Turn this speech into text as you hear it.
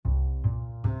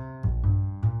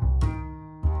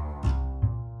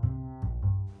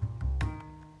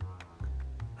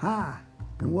Hi,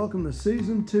 and welcome to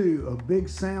Season 2 of Big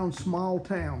Sound Small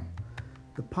Town,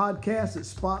 the podcast that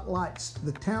spotlights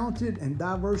the talented and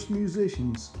diverse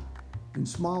musicians in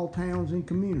small towns and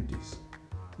communities.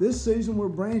 This season we're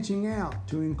branching out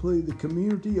to include the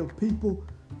community of people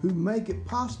who make it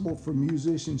possible for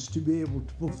musicians to be able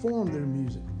to perform their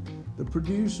music, the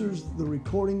producers, the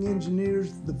recording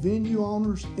engineers, the venue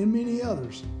owners, and many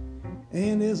others,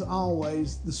 and as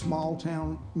always, the small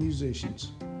town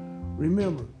musicians.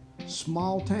 Remember,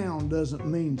 small town doesn't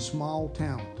mean small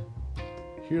talent.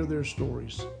 Hear their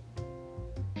stories.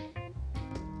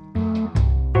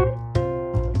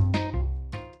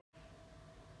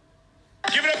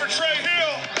 Give it up for Trey Hill.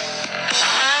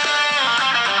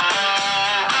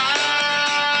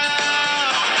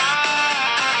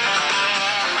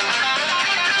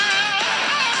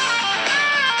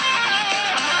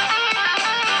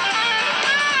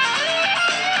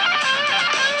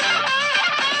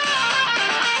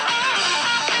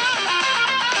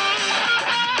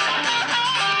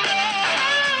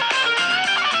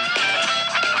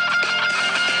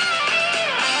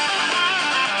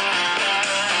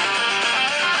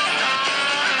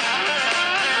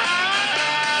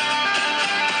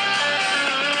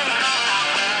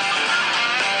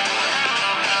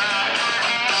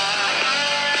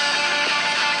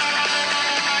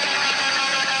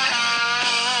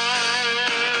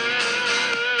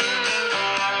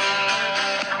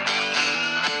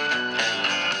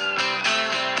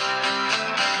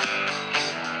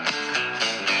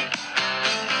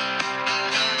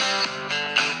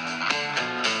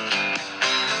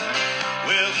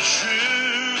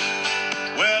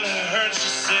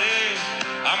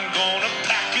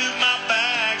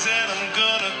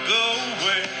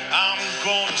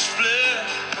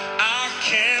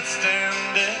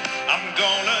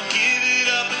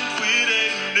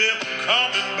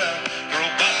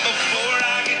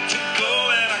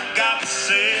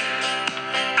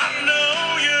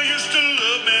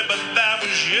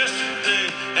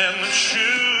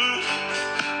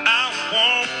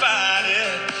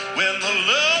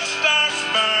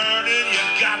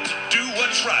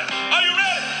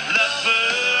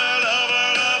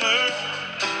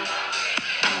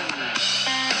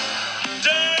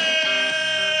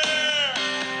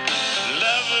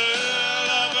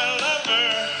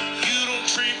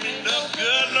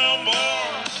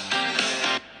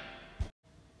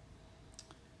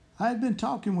 I had been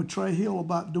talking with Trey Hill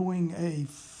about doing a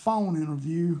phone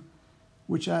interview,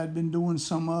 which I had been doing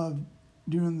some of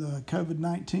during the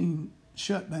COVID-19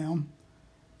 shutdown.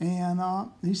 And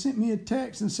he sent me a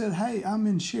text and said, "Hey, I'm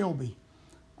in Shelby.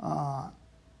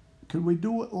 Could we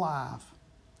do it live?"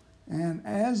 And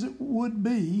as it would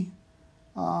be,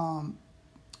 I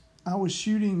was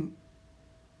shooting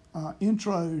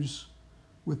intros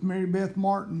with Mary Beth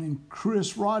Martin and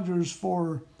Chris Rogers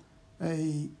for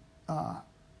a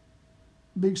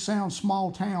Big Sound Small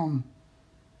Town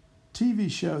TV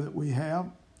show that we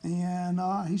have, and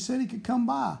he said he could come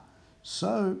by.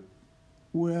 So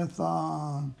with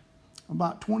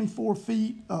about 24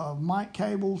 feet of mic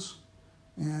cables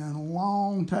and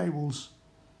long tables,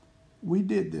 we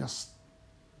did this,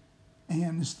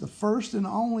 and it's the first and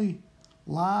only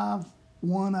live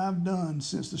one I've done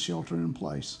since the shelter in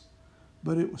place,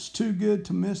 but it was too good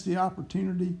to miss the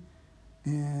opportunity,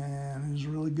 and it was a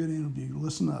really good interview.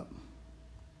 Listen up.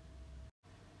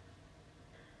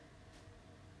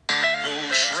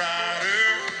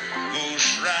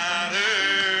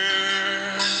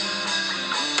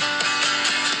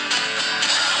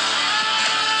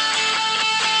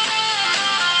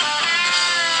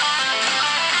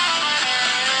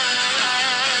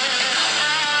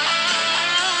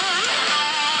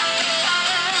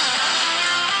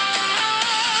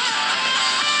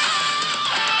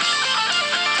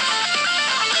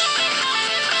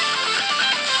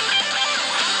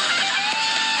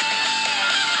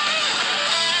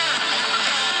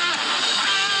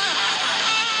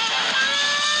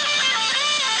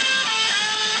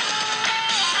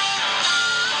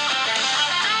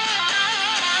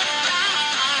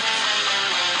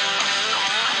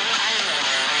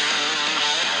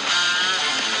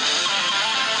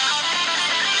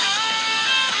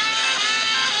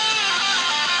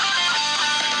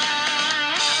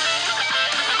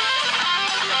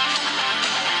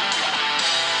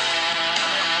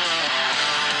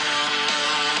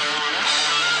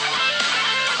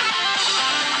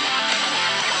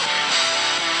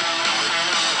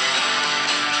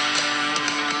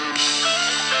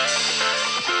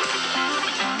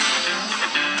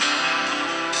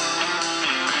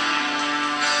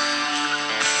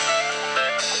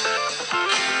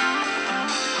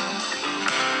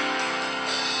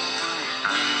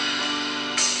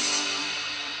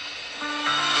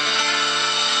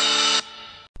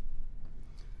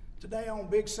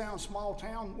 Big Sound Small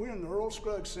Town. We're in the Earl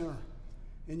Scruggs Center.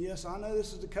 And yes, I know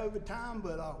this is the COVID time,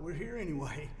 but we're here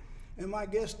anyway. And my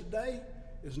guest today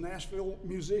is Nashville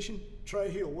musician Trey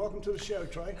Hill. Welcome to the show,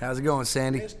 Trey. How's it going,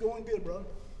 Sandy? It's going good, brother.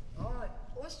 All right,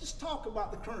 let's just talk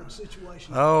about the current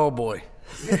situation. Oh boy.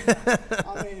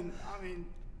 I mean,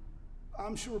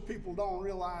 I'm sure people don't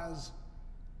realize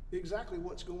exactly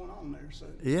what's going on there. So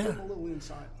Yeah. give them a little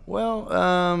insight. Well,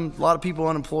 a lot of people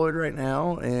unemployed right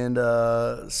now, and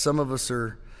some of us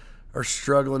are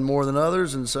struggling more than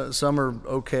others, and some are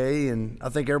okay. And I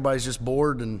think everybody's just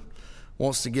bored and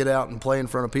wants to get out and play in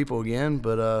front of people again.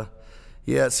 But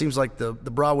yeah, it seems like the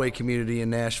Broadway community in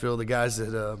Nashville, the guys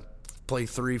that play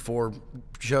 3-4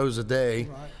 shows a day,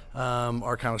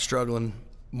 are kind of struggling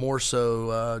more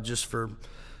so just for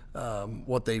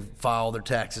what they file their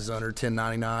taxes under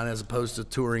 1099, as opposed to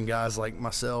touring guys like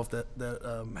myself that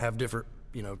have different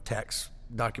tax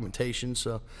documentation.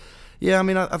 So yeah, I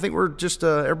mean, I think we're just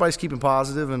everybody's keeping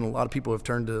positive, and a lot of people have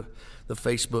turned to the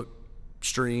Facebook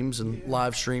streams and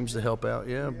live streams to help out.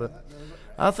 Yeah, but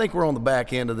I think we're on the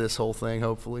back end of this whole thing,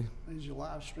 hopefully. Is your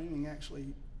live streaming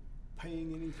actually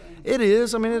paying anything? It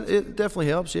is. I mean, it definitely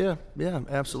helps. Yeah,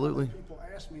 absolutely. People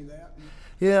ask me that.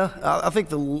 Yeah, I think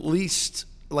the least,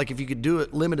 like, if you could do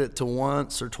it, limit it to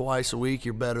once or twice a week,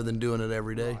 you're better than doing it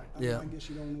every day. Right. I guess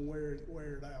you don't want to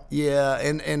wear it out. Yeah,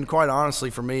 and quite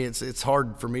honestly, for me, it's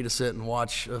hard for me to sit and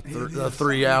watch a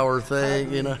 3-hour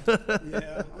thing, Yeah, I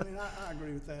mean, I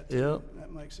agree with that too. Yep.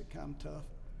 That makes it kind of tough.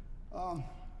 All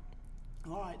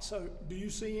right, so do you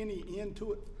see any end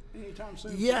to it anytime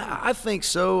soon? Yeah, I think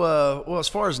so. Well, as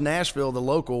far as Nashville, the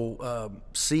local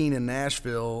scene in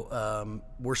Nashville,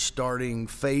 we're starting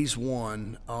phase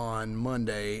 1 on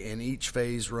Monday, and each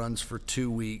phase runs for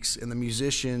 2 weeks. And the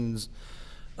musicians,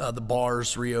 the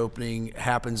bars reopening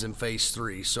happens in phase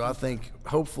 3. So I think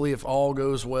hopefully, if all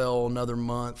goes well, another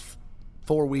month,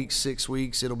 4 weeks, 6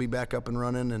 weeks, it'll be back up and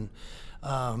running. And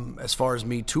as far as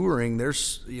me touring,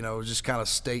 there's just kind of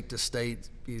state to state.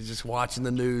 You're just watching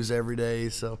the news every day.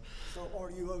 So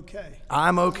are you okay?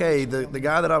 I'm okay. The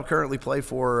guy that I currently play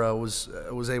for was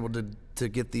able to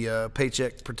get the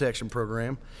Paycheck Protection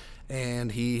Program,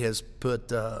 and he has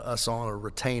put us on a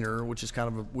retainer, which is kind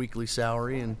of a weekly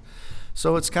salary. And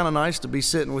so it's kind of nice to be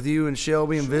sitting with you and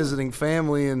Shelby and visiting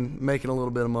family and making a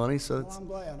little bit of money. So I'm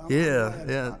glad. I'm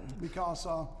yeah. Because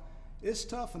it's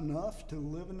tough enough to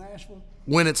live in Nashville.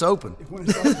 When it's open. When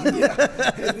it's open, yeah,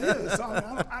 it is.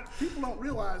 People don't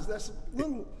realize there's a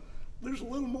little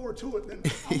more to it than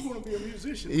I'm going to be a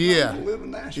musician. Yeah. I'm going to live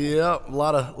in Nashville. Yeah, a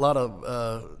lot of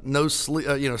no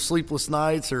sleep, sleepless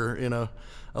nights, or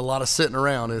a lot of sitting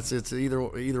around. It's either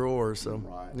or. So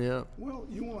Right. yeah. Well,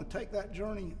 you want to take that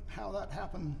journey, how that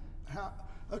happened?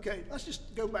 Okay, let's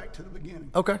just go back to the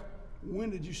beginning. Okay. When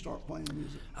did you start playing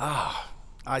music?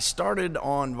 I started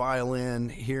on violin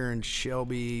here in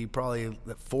Shelby probably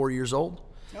at 4 years old.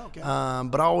 Okay.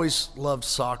 But I always loved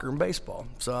soccer and baseball.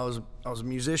 So I was a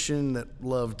musician that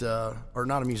loved, or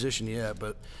not a musician yet,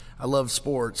 but I loved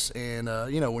sports. And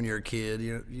when you're a kid,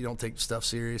 you don't take stuff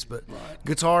serious. But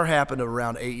guitar happened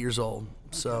around 8 years old. Okay.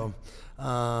 So,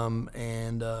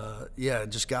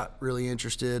 just got really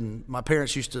interested. And my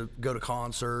parents used to go to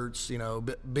concerts,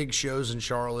 big shows in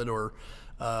Charlotte, or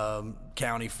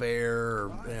county fair,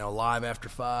 or Live After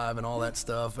 5 and all that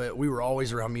stuff. We were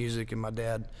always around music, and my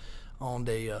dad owned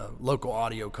a local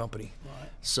audio company.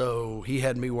 So he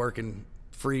had me working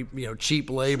free,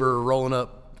 cheap labor, rolling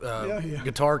up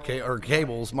guitar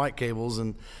cables, mic cables,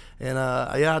 and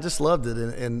I just loved it.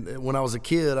 And when I was a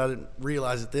kid, I didn't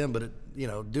realize it then, but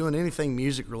doing anything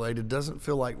music related doesn't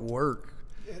feel like work.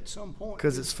 At some point,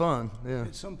 because it's fun. Yeah.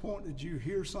 At some point, did you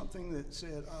hear something that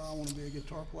said, "I want to be a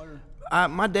guitar player"?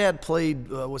 My dad played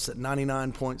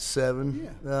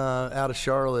 99.7 out of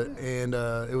Charlotte, and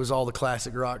it was all the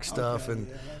classic rock stuff. Okay,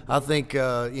 and I think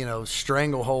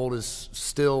Stranglehold is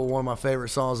still one of my favorite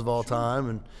songs of all time.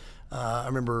 And I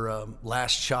remember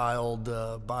Last Child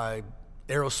by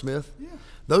Aerosmith. Yeah.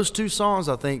 Those two songs,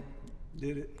 I think,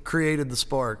 created the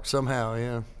spark somehow.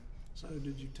 Yeah. So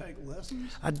did you take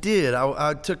lessons? I did.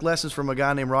 I took lessons from a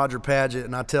guy named Roger Padgett,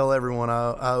 and I tell everyone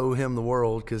I owe him the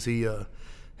world, because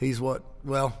he's what,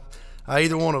 well, I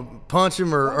either want to punch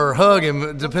him or hug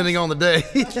him, depending on the day.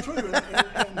 That's true.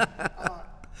 And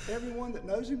everyone that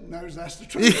knows him knows that's the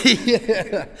truth.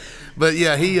 Yeah. But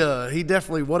yeah, he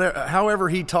definitely, however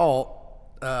he taught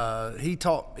me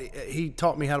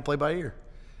how to play by ear.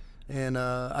 And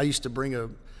I used to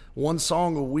bring one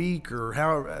song a week, or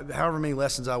however many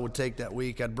lessons I would take that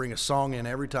week. I'd bring a song in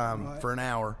every time for an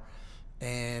hour,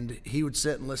 and he would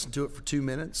sit and listen to it for 2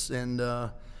 minutes, and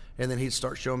then he'd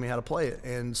start showing me how to play it.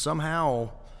 And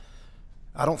somehow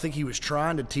I don't think he was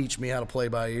trying to teach me how to play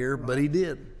by ear, but he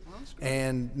did.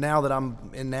 And now that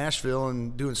I'm in Nashville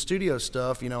and doing studio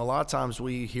stuff, a lot of times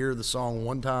we hear the song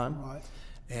one time,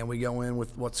 and we go in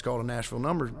with what's called a Nashville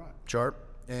number chart,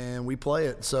 and we play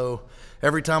it. So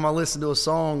every time I listen to a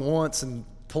song once and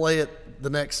play it the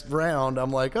next round,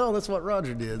 I'm like, oh, that's what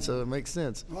Roger did, so it makes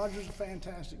sense. Roger's a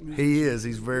fantastic musician. He is.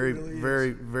 He's very,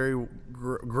 very, very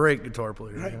great guitar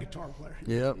player. Great guitar player.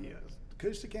 Yep. He is.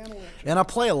 Acoustic and electric. And I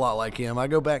play a lot like him. I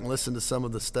go back and listen to some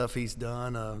of the stuff he's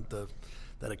done.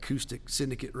 That acoustic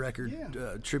Syndicate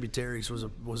record, Tributaries,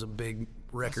 was a big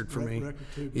record for me. Record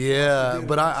too. Yeah,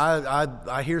 but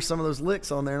I hear some of those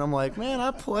licks on there, and I'm like, man, I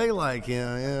play like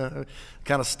him. Yeah,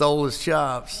 kind of stole his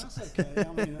chops. That's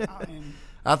okay.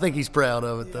 I think he's proud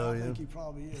of it, though. I think he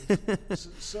probably is.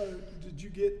 So,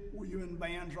 were you in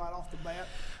bands right off the bat?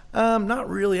 Not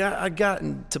really. I got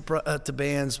into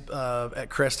bands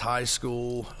at Crest High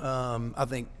School. I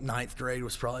think 9th grade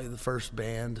was probably the first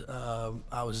band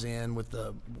I was in with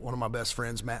one of my best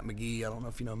friends, Matt McGee. I don't know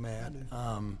if you know Matt.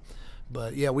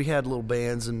 But yeah, we had little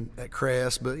bands at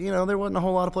Crest, but there wasn't a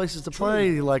whole lot of places to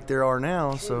play like there are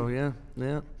now. True. So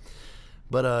yeah.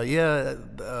 But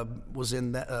was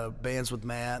in bands with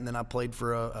Matt, and then I played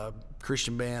for a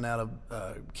Christian band out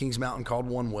of Kings Mountain called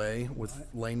One Way with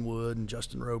Lane Wood and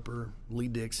Justin Roper, Lee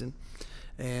Dixon,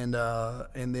 and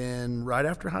then right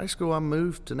after high school I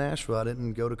moved to Nashville. I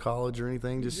didn't go to college or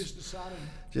anything. Just decided.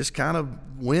 Just kind of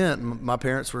went. My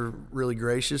parents were really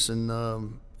gracious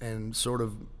and sort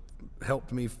of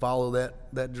helped me follow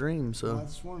that dream. So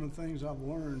that's one of the things I've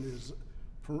learned is.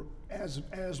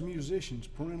 As musicians,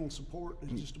 parental support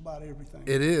is just about everything.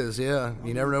 It is, yeah.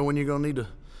 You never know when you're going to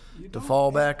need to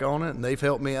fall back on it, and they've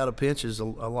helped me out of pinches a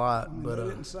lot. But they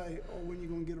didn't say, when you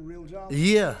going to get a real job?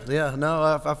 Yeah. No,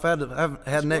 I've had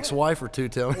an ex-wife or two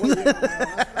tell me. Well,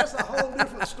 that's a whole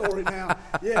different story now.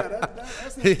 Yeah,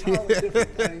 that's an entirely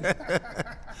different thing.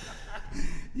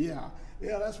 Yeah,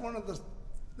 that's one of the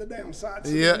downsides.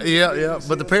 Yeah.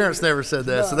 But the parents never said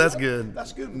that, so that's good.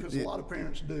 That's good because a lot of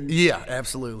parents do. Yeah,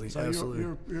 absolutely. So absolutely.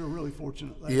 You're really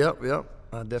fortunate there. Yep.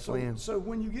 I definitely am. So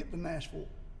when you get to Nashville,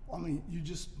 you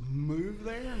just moved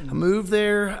there? I moved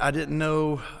there. I didn't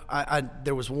know.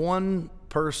 There was one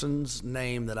person's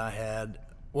name that I had.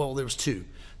 Well, there was two.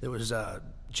 There was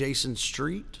Jason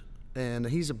Street, and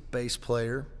he's a bass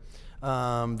player.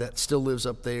 That still lives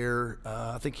up there.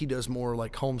 I think he does more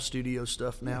like home studio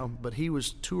stuff now, but he was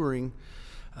touring.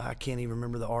 I can't even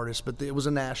remember the artist, but it was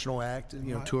a national act,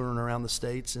 touring around the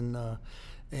States,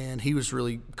 and he was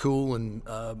really cool and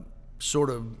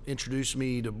sort of introduced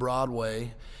me to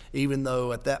Broadway, even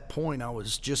though at that point I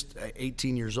was just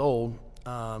 18 years old.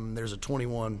 There's a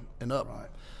 21 and up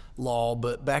law,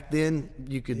 but back then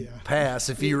you could pass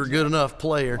if you were a good enough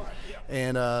player.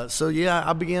 And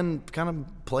I began kind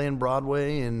of playing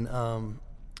Broadway, and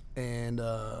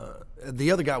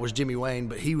the other guy was Jimmy Wayne,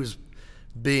 but he was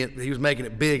making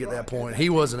it big at that point. He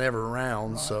wasn't ever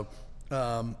around, so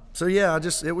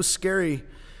it was scary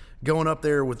going up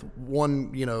there with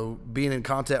one, being in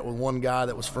contact with one guy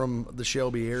that was from the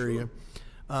Shelby area.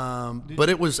 But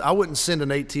I wouldn't send an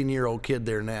 18-year-old kid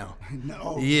there now.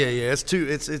 No. Yeah,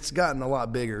 it's gotten a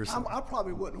lot bigger. So. I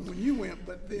probably wouldn't when you went,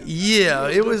 but then. Yeah,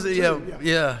 it was,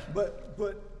 yeah.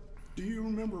 But do you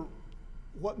remember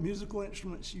what musical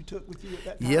instruments you took with you at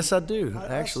that time? Yes, I do,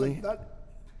 actually. A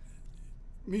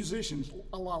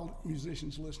lot of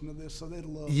musicians listen to this, so they'd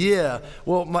love it. Yeah,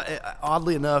 well,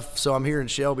 oddly enough, so I'm here in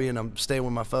Shelby, and I'm staying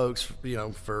with my folks,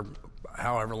 for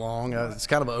however long. It's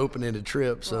kind of an open-ended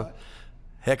trip, so. Right.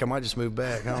 Heck, I might just move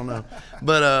back. I don't know.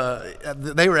 But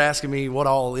they were asking me what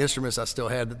all the instruments I still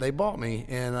had that they bought me,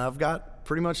 and I've got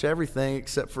pretty much everything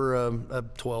except for a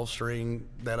 12-string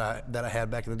that I had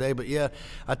back in the day. But yeah,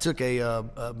 I took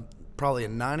probably a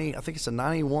 90. I think it's a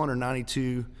 91 or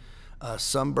 92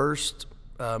 Sunburst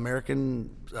American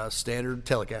Standard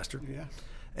Telecaster. Yeah.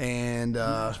 And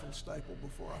Nashville staple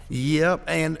before I forget. Yep,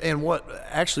 and what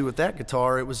actually with that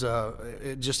guitar, it was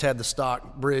it just had the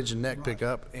stock bridge and neck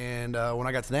pickup, and when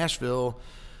I got to Nashville,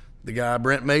 the guy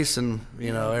Brent Mason,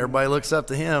 everybody looks up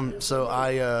to him, so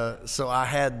I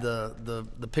had the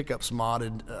pickups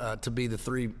modded to be the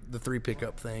three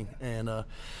pickup thing, and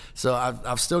so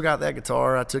I've still got that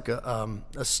guitar. I took a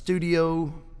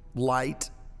Studio Light.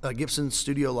 Gibson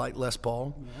Studio Light Les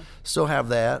Paul, still have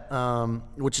that,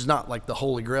 which is not like the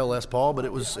Holy Grail Les Paul, but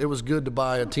it was good to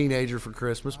buy a teenager for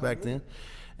Christmas back then.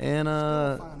 And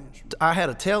I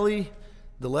had a Tele,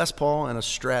 the Les Paul, and a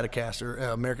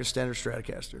Stratocaster, American Standard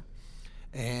Stratocaster.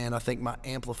 And I think my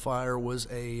amplifier was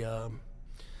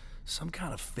some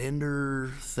kind of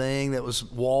Fender thing that was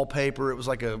wallpaper. It was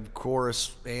like a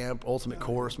chorus amp, Ultimate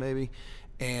Chorus maybe.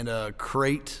 and a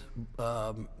Crate,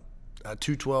 a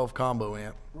 212 combo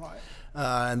amp. Right.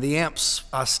 And the amps,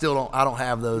 I don't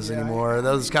have those anymore. Yeah,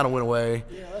 those kind of went away.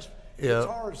 Yeah,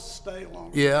 guitars stay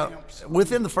longer Yeah. than amps.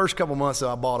 Within the first couple months,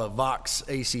 though, I bought a Vox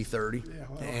AC30,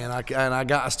 and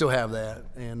I still have that.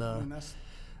 And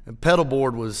and pedal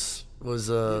board was.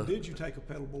 Did you take a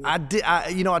pedal board? I did.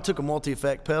 I took a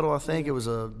multi-effect pedal. I think it was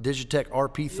a Digitech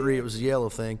RP3. It was a yellow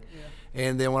thing. Yeah.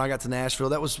 And then when I got to Nashville,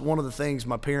 that was one of the things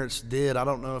my parents did. I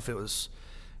don't know if it was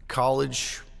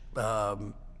college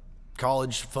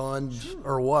fund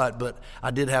or what, but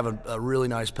I did have a really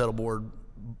nice pedal board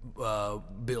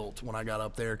built when I got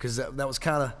up there, because that was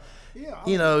kind of,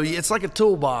 it's like a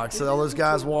toolbox. All those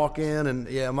guys walk in,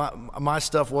 and my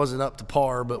stuff wasn't up to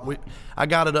par, but I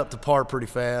got it up to par pretty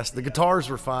fast. The guitars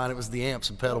were fine. It was the amps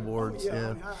and pedal boards. I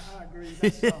mean, I agree.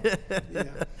 That's,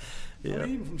 I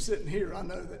mean, even from sitting here, I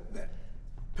know that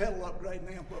pedal upgrade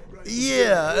and amp upgrade.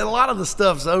 Yeah, and a lot of the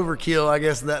stuff's overkill, I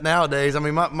guess, that nowadays. I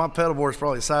mean, my pedal board's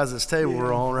probably the size of this table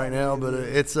we're on right now, but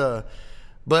it's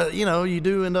but you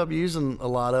do end up using a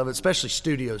lot of it, especially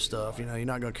studio stuff. You're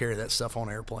not going to carry that stuff on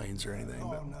airplanes or anything.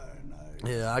 Oh, no.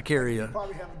 Yeah, I carry You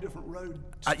probably have a different road.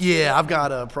 I've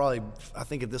got probably, I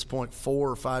think at this point,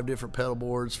 4 or 5 different pedal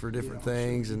boards for different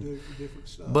things, for different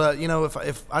stuff. But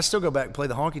if I still go back and play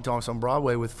the honky tonks on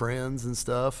Broadway with friends and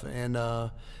stuff, and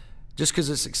just because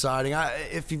it's exciting.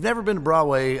 If you've never been to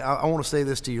Broadway, I want to say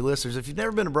this to your listeners. If you've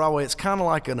never been to Broadway, it's kind of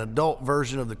like an adult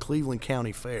version of the Cleveland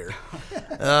County Fair.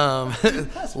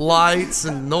 Lights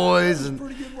and noise. That's a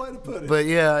pretty good way to put it. But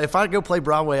yeah, if I go play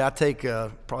Broadway, I take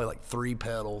probably like 3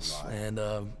 pedals. Right.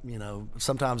 And,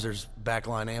 sometimes there's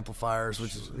backline amplifiers,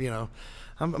 which is,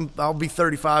 I'll be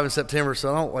 35 in September,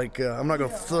 so I don't I'm not going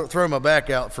to throw my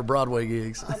back out for Broadway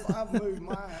gigs. I've moved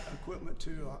my equipment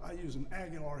to, I use an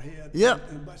Aguilar head. Yep.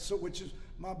 Which is,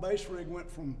 my bass rig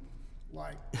went from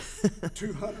like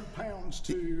 200 pounds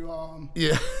to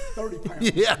 30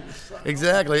 pounds. Yeah,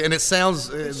 exactly. And it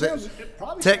sounds,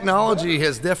 technology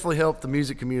has definitely helped the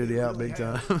music community out big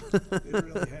time. It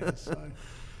really has.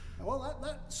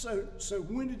 So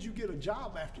when did you get a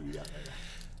job after you got there?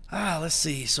 Let's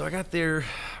see. So I got there,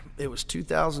 it was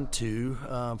 2002,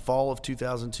 fall of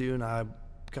 2002, and I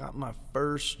got my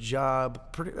first job.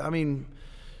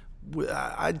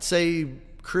 I'd say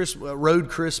rode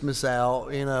Christmas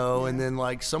out, and then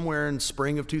like somewhere in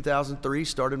spring of 2003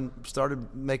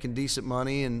 started making decent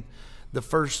money, and the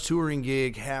first touring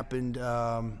gig happened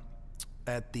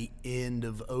at the end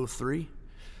of 2003.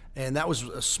 And that was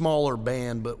a smaller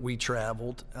band, but we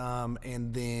traveled.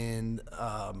 And then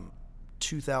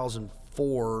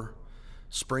 2004,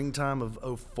 springtime of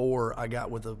 2004, I got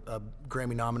with a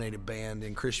Grammy-nominated band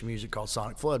in Christian music called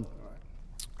Sonic Flood.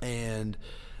 And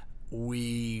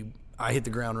I hit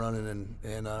the ground running,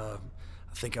 and I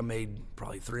think I made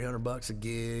probably $300 a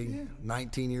gig. Yeah.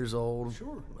 19 years old.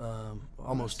 Sure.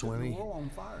 Almost 20. The world on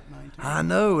fire at 19. I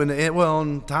know,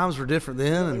 and times were different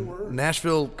then, Yeah, and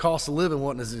Nashville cost of living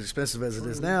wasn't as expensive as it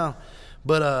is now.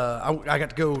 But I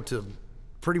got to go to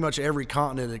pretty much every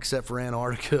continent except for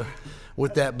Antarctica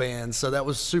with that band, so that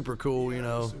was super cool. Super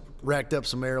cool. Racked up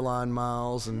some airline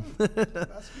miles, and that's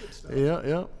good stuff.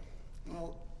 Yeah.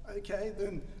 Well, okay,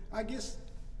 then I guess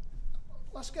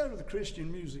let's go to the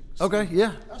Christian music. Okay,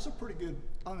 yeah. That's a pretty good.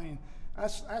 I mean,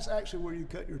 that's actually where you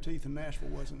cut your teeth in Nashville,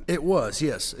 wasn't it? It was,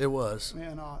 yes, it was.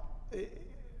 And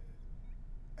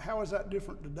how is that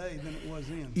different today than it was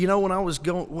then? When I was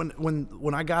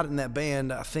when I got in that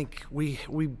band, I think we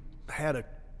had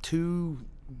 2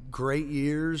 great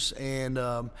years, and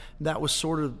that was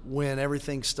sort of when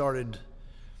everything started.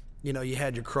 You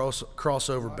had your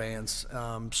crossover bands,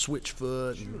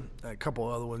 Switchfoot, and a couple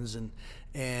other ones,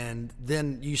 and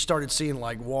then you started seeing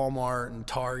like Walmart and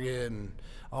Target and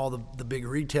all the big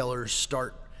retailers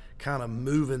start kind of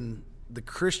moving the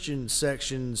Christian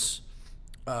sections.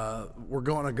 Were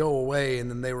going to go away,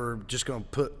 and then they were just going to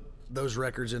put those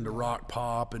records into rock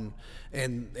pop, and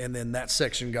then that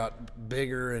section got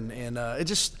bigger, and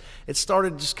it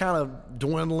started just kind of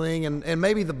dwindling, and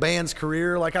maybe the band's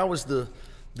career, like I was the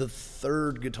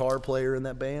 3rd guitar player in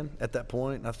that band at that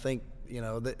point, and I think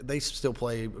they still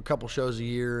play a couple shows a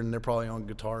year, and they're probably on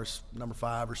guitars number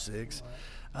 5 or 6.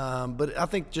 But I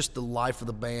think just the life of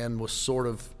the band was sort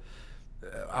of,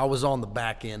 I was on the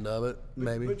back end of it,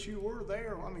 maybe. But you were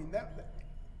there. I mean, that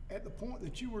at the point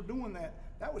that you were doing that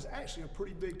was actually a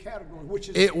pretty big category,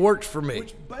 it worked for me.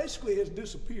 Which basically has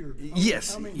disappeared.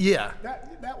 Yes.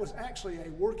 That was actually a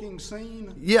working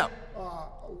scene. Yeah.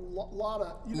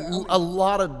 A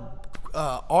lot of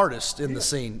artists in the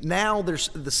scene. Now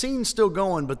the scene's still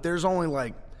going, but there's only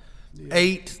like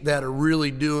 8 that are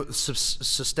really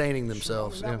sustaining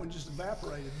themselves. Sure, I mean, that one just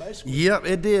evaporated, basically. Yep,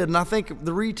 it did, and I think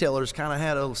the retailers kind of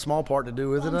had a small part to do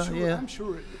with it. I'm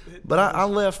sure it but I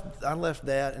left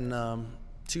that in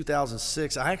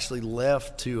 2006. I actually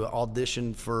left to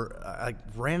audition for. I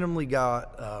randomly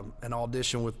got an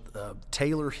audition with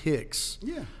Taylor Hicks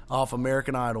off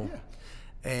American Idol,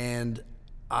 and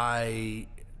I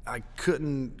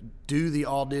couldn't do the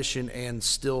audition and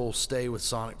still stay with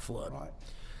Sonic Flood. Right.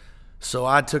 So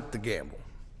I took the gamble,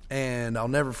 and I'll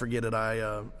never forget it.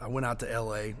 I went out to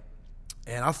L.A.,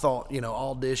 and I thought,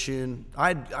 audition.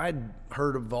 I'd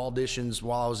heard of auditions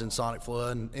while I was in Sonic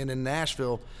Flood, and in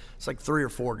Nashville, it's like 3 or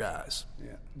 4 guys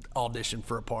audition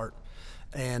for a part.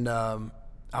 And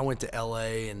I went to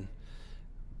L.A. and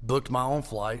booked my own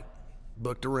flight,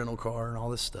 booked a rental car and all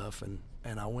this stuff, and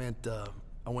I went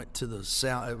to the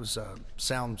sound. It was a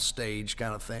sound stage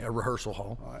kind of thing, a rehearsal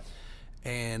hall, Right.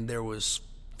 and there was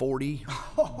 40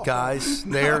 guys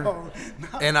there,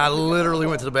 and I literally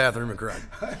went to the bathroom and cried.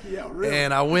 Yeah, really.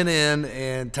 And I went in,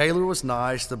 and Taylor was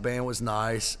nice, the band was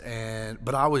nice,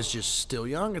 but I was just still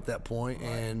young at that point,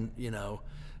 and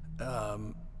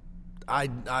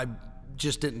I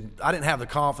just didn't have the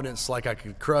confidence like I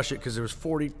could crush it because there was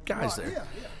 40 guys there. Yeah.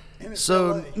 And it's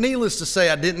So LA. needless to say,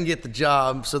 I didn't get the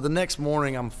job. So the next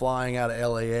morning, I'm flying out of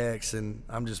LAX, and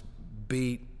I'm just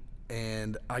beat.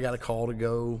 And I got a call to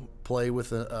go play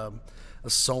with a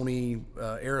Sony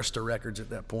Arista Records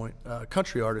at that point, a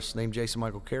country artist named Jason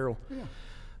Michael Carroll. Yeah.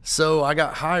 So I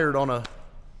got hired on a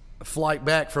flight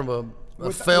back from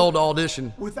a failed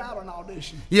audition. Without an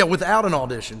audition. Yeah, without an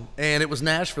audition, and it was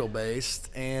Nashville based,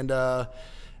 and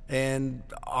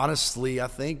honestly, I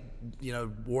think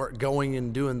going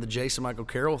and doing the Jason Michael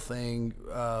Carroll thing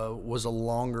was a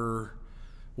longer,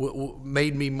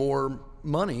 made me more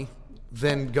money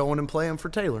than going and playing for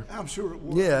Taylor. I'm sure it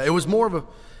was. Yeah, it was more of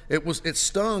it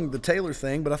stung the Taylor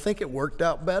thing, but I think it worked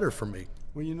out better for me.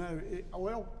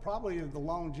 Well, probably the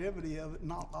longevity of it,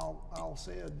 not all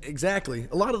said. Exactly.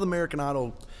 A lot of the American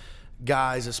Idol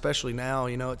guys, especially now,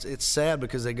 it's sad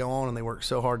because they go on and they work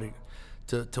so hard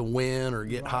to win or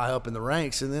get high up in the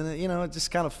ranks, and then it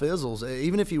just kind of fizzles.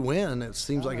 Even if you win, it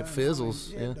seems like it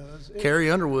fizzles. It does.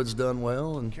 Carrie Underwood's done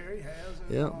well, and Carrie has.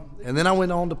 And then I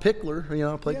went on to Pickler.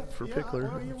 I played for Pickler.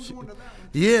 Well, you were going to that one.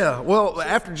 Yeah, well,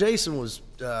 after Jason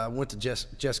went to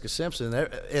Jessica Simpson,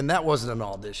 and that wasn't an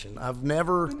audition. I've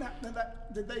never.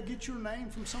 Did they get your name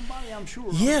from somebody? I'm sure.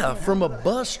 Yeah, from a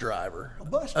bus driver,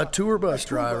 a tour bus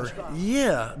driver.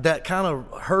 Yeah, that kind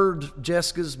of heard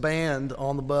Jessica's band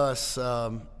on the bus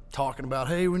talking about,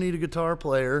 hey, we need a guitar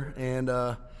player, and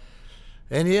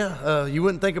you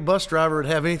wouldn't think a bus driver would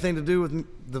have anything to do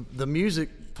with the music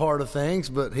part of things,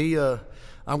 but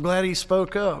I'm glad he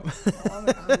spoke up.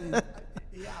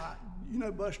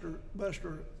 Buster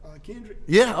Kendrick.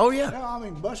 Yeah. Oh, yeah.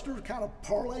 Buster kind of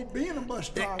parlayed being a bus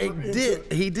driver.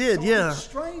 He did. Yeah. It's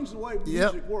strange the way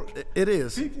music works. It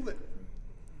is.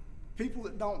 People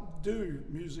that don't do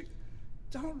music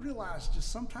don't realize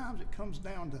just sometimes it comes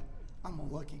down to I'm a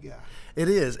lucky guy. It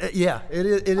is. Yeah. It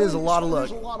is a lot of luck.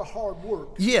 There's a lot of hard work.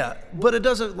 Yeah, but it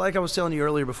doesn't. Like I was telling you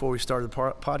earlier before we started the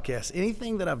podcast,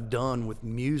 anything that I've done with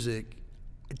music,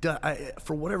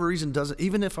 for whatever reason, doesn't.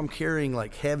 Even if I'm carrying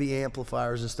like heavy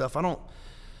amplifiers and stuff, I don't.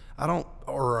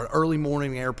 Or an early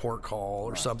morning airport call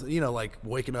or something. Like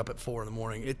waking up at 4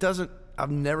 a.m. It doesn't. I've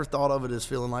never thought of it as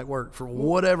feeling like work for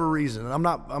whatever reason. And I'm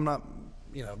not.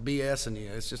 BSing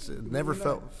you. It's just it never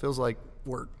feels like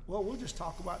work. Well, we'll just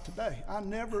talk about today. I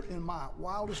never in my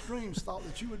wildest dreams thought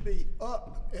that you would be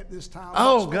up at this time.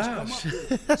 Oh, gosh.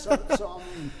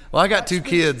 Well, I got 2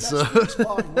 kids, so.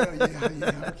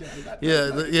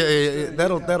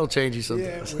 That'll change you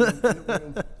sometimes. Yeah, it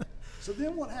will. So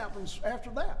then what happens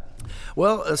after that?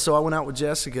 Well, so I went out with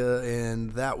Jessica,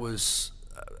 and that was.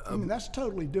 That's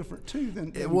totally different too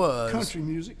than it was country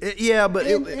music. But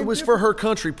it was for her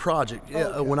country project. Yeah,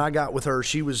 okay. When I got with her,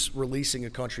 she was releasing a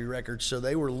country record, so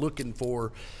they were looking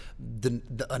for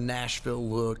a Nashville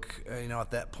look,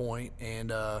 at that point,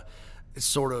 and it's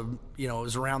sort of, it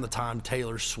was around the time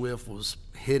Taylor Swift was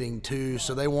hitting too,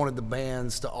 so they wanted the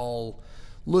bands to all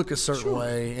look a certain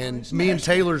way, and me and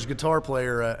Taylor's guitar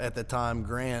player at the time,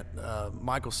 Grant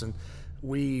Michelson.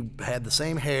 We had the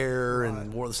same hair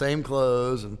and wore the same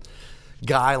clothes and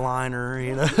guy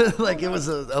liner, like it was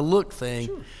a look thing.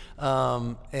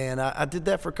 Sure. And I did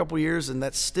that for a couple of years, and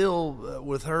that's still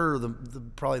with her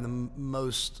probably the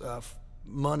most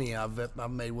money I've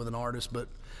made with an artist. But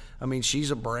I mean, she's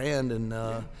a brand, and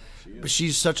but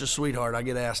she's such a sweetheart. I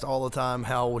get asked all the time,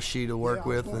 how was she to work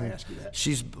with, and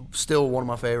she's still one of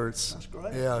my favorites. That's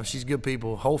great. Yeah, she's good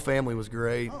people. Whole family was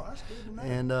great. Oh, that's good to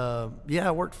know. And yeah,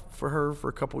 I worked for her for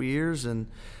a couple of years, and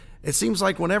it seems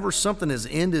like whenever something has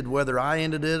ended, whether I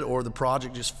ended it or the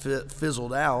project just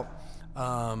fizzled out,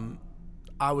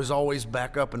 I was always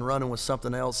back up and running with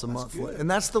something else a month later. And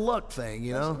that's the luck thing,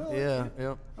 you know?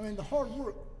 Yeah. I mean, the hard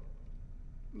work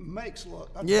makes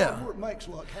luck. Yeah. Hard work makes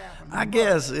luck happen. I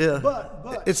guess, yeah.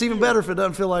 But it's even better if it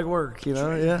doesn't feel like work, you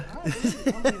know? Yeah. I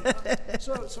mean,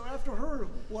 so after her,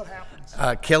 what happens?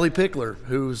 Kelly Pickler,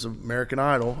 who's American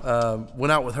Idol,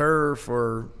 went out with her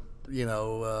for,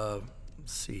 let's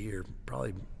see here,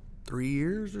 probably 3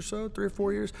 years or so, 3 or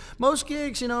 4 years. Most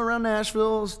gigs, around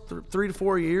Nashville, is 3 to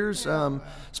 4 years,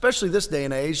 especially this day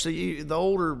and age. So the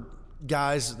older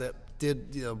guys that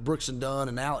did, Brooks and Dunn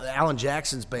and Alan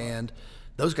Jackson's band,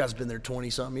 those guys have been there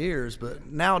 20-something years. But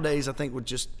nowadays, I think with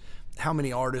just how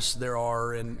many artists there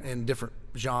are in different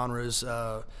genres,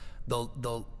 the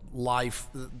life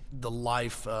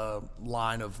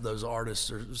line of those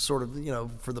artists are sort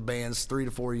of, for the bands, 3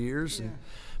 to 4 years.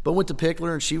 But went to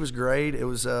Pickler, and she was great. It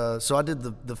was so I did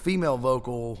the female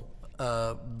vocal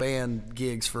band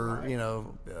gigs for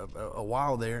a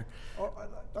while there.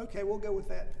 Okay, we'll go with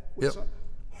that. Yep.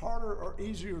 Harder or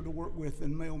easier to work with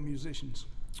than male musicians?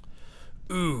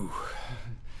 Ooh,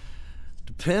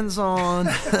 depends on.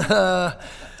 I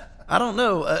don't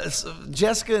know.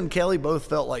 Jessica and Kelly both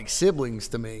felt like siblings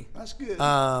to me. That's good.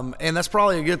 And that's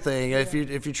probably a good thing. If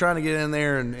you're trying to get in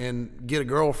there and get a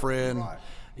girlfriend. Right.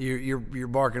 You're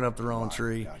barking up the wrong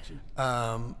tree.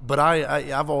 But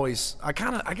I've always I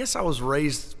guess I was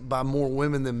raised by more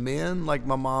women than men, like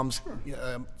my mom's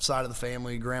side of the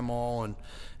family, grandma and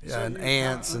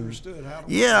aunts, and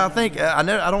I think I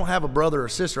don't have a brother or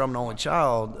sister. I'm an only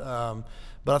child,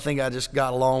 but I think I just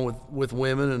got along with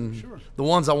women, and the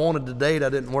ones I wanted to date I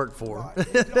didn't work for. Right.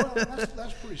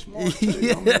 That's pretty smart too.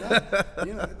 I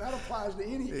mean, that applies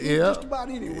to just about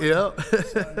anywhere. Yeah.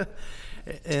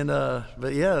 And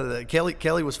but yeah,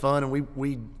 Kelly was fun, and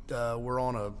we were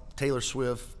on a Taylor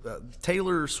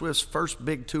Swift's first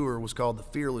big tour was called the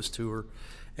Fearless Tour,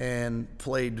 and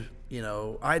played.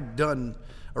 I'd done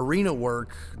arena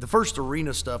work. The first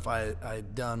arena stuff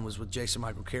I'd done was with Jason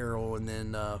Michael Carroll, and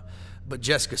then but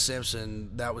Jessica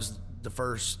Simpson, that was the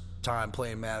first time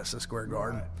playing Madison Square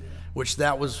Garden, which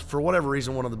that was for whatever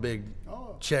reason one of the big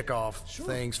check off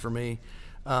things for me.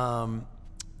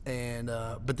 And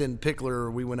but then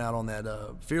Pickler, we went out on that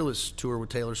Fearless tour with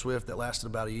Taylor Swift that lasted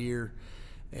about a year,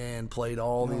 and played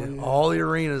all the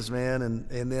arenas, man.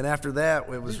 And then after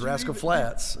that, it was Rascal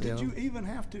Flatts. Did you even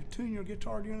have to tune your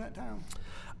guitar during that time?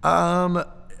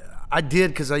 I did,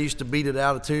 because I used to beat it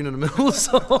out of tune in the middle of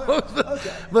songs.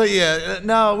 But yeah,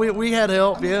 no, we had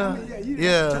help. Yeah,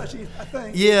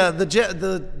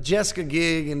 the Jessica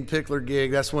gig and Pickler gig,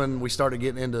 that's when we started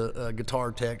getting into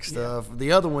guitar tech stuff.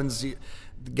 The other ones, the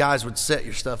guys would set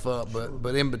your stuff up,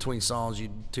 but in between songs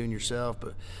you'd tune yourself.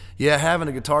 But yeah, having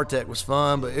a guitar tech was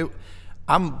fun, but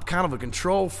I'm kind of a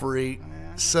control freak,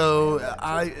 so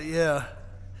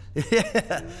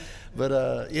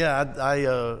But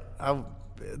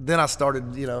then I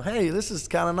started, hey, this is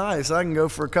kind of nice. I can go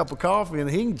for a cup of coffee and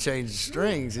he can change the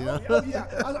strings, Oh yeah.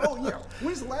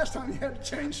 When's the last time you had to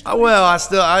change strings? Well, I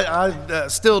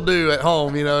still do at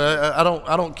home.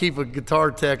 I don't keep a guitar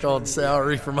tech on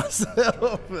salary for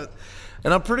myself,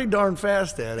 and I'm pretty darn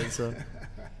fast at it. So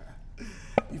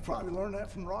you probably learned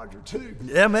that from Roger too.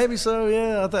 Yeah, maybe so.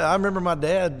 Yeah, I remember my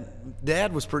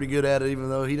dad was pretty good at it, even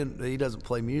though he doesn't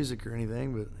play music or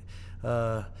anything,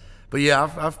 But yeah,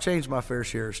 I've changed my fair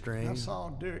share of strings. I saw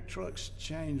Derek Trucks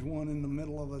change one in the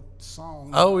middle of a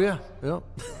song. Oh yeah, yep.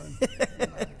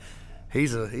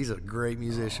 He's a great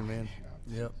musician, man.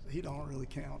 Yep. He don't really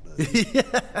count, does he?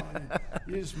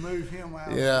 You just move him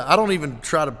out. Yeah, I don't even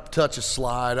try to touch a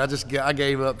slide. I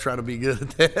gave up trying to be good at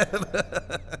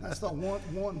that. That's the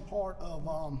one part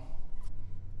of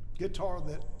guitar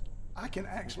that I can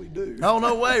actually do. Oh,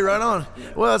 no way, right on.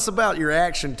 Well, it's about your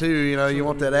action too. You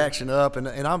want that action up, and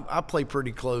I play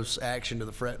pretty close action to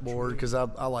the fretboard because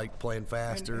I like playing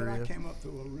faster. And I came up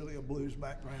through a blues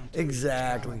background too.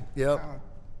 Exactly. Yep.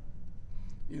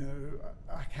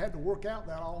 I had to work out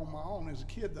that all on my own as a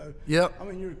kid, though. Yep. I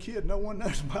mean, you're a kid. No one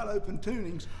knows about open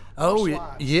tunings. Oh,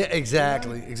 yeah,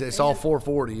 exactly. It's all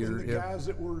 440. And the guys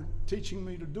that were teaching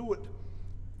me to do it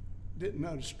didn't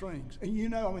know the strings. And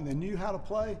they knew how to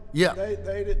play. Yeah.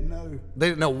 They didn't know. They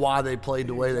didn't know why they played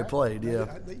the way they played.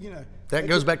 Yeah. That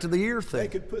goes back to the ear thing. They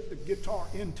could put the guitar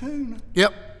in tune.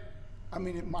 Yep. I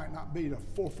mean, it might not be the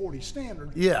 440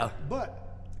 standard. Yeah. But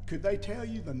could they tell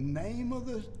you the name of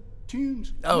the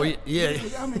tunes? Oh, No, yeah.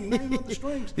 I mean, name of the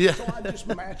strings. Yeah. So I just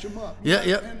match them up. Yeah,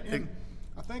 yeah. And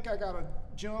I think I got a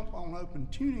jump on open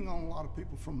tuning on a lot of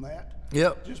people from that.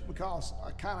 Yep. Just because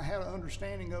I kind of had an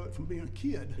understanding of it from being a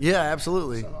kid. Yeah,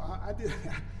 absolutely. So I did.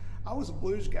 I was a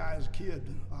blues guy as a kid.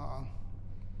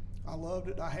 I loved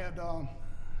it. I had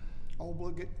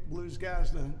old blues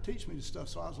guys to teach me the stuff,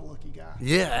 so I was a lucky guy.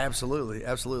 Yeah, absolutely,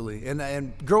 absolutely.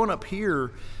 And growing up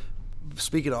here,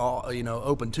 speaking of all,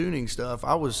 open tuning stuff,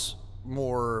 I was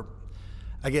more,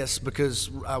 I guess, because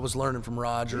I was learning from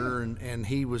Roger, and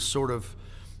he was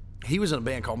he was in a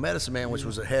band called Medicine Man, which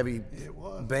was a heavy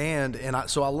band, and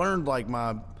so I learned like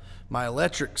my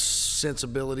electric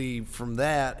sensibility from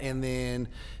that, and then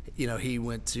he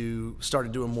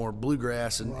started doing more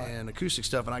bluegrass and acoustic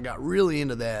stuff, and I got really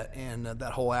into that and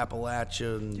that whole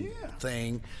Appalachian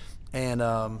thing, and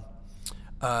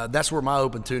that's where my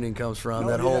open tuning comes from.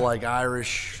 Whole like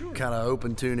Irish kind of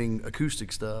open tuning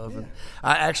acoustic stuff. And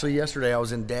I actually yesterday I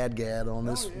was in Dadgad on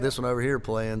this one over here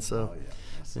playing. So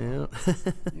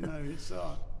it's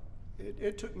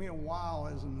it took me a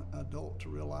while as an adult to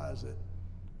realize that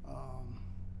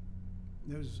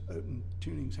those open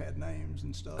tunings had names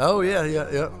and stuff. Oh yeah.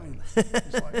 I mean,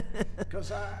 it's like,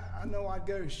 because I know I'd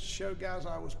go show guys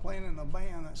I was playing in a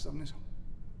band and stuff, and they say,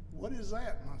 "What is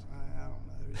that?" And I don't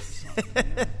know. It's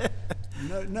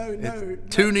something, no.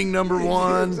 Tuning number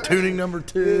one, exactly. Tuning number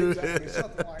two. Exactly,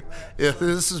 something like that. Yeah,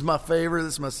 this is my favorite.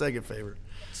 This is my second favorite.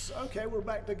 Okay, we're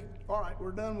back to. All right,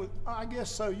 we're done with. I guess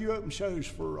so. You open shows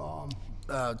for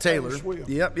Taylor. Swift.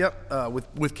 Yep.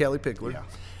 With Kelly Pickler. Yeah.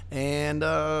 And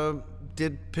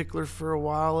did Pickler for a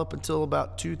while up until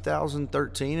about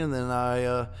 2013, and then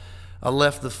I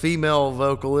left the female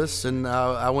vocalist, and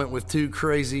I went with two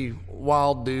crazy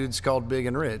wild dudes called Big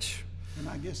and Rich. And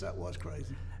I guess that was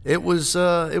crazy. It was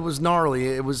gnarly.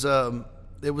 It was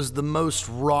the most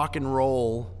rock and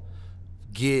roll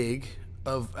gig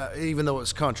of even though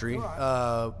it's country,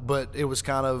 but it was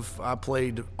kind of, I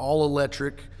played all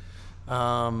electric.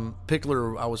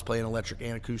 Pickler, I was playing electric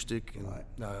and acoustic,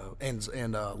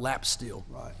 and lap steel.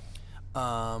 Right.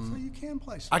 So you can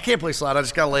play slide. I can't play slide. I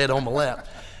just got to lay it on my lap.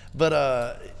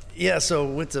 But so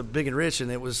went to Big and Rich, and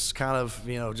it was kind of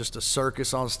just a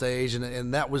circus on stage,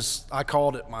 and that was, I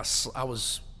called it I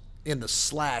was in the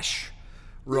Slash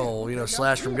role,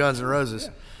 Slash from Guns N' Roses.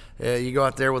 Yeah. You go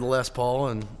out there with a Les Paul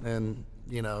and and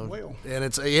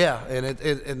it's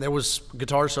and there was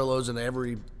guitar solos in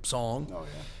every song. Oh yeah.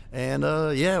 And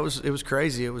it was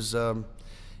crazy. It was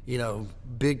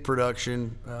big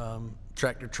production,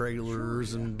 tractor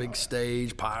trailers and big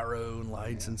stage, pyro and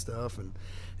lights and stuff,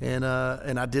 and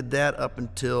I did that up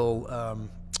until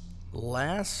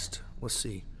last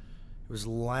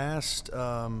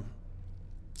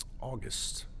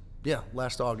August. Yeah,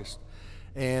 last August.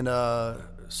 And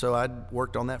so I'd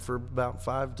worked on that for about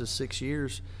 5 to 6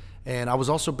 years. And I was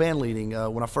also band leading.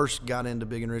 When I first got into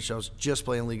Big and Rich, I was just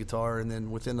playing lead guitar, and then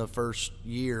within the first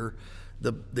year,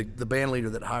 the band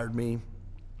leader that hired me,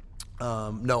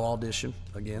 no audition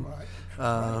again.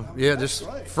 Right. Just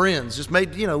right. friends. Just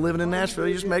made living in Nashville,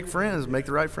 you just make friends, make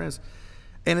the right friends,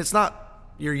 and it's not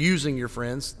you're using your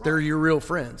friends; they're your real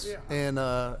friends. Yeah. And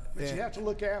but you have to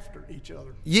look after each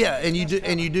other. Yeah, and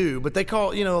you do. But they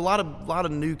call a lot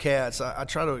of new cats. I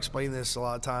try to explain this a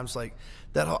lot of times, like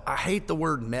that. I hate the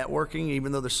word networking,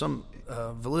 even though there's some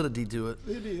validity to it.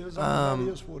 It is. That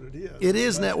is what it is. It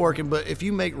is networking, but if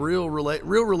you make real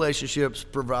relationships,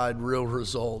 provide real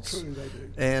results. True, they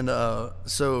do. And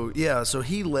so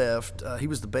he left. He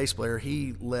was the bass player.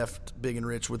 He left Big and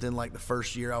Rich within like the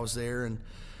first year I was there, and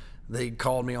they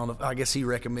called me on. I guess he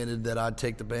recommended that I'd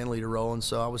take the band leader role, and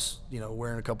so I was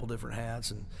wearing a couple different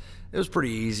hats, and it was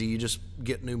pretty easy. You just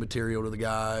get new material to the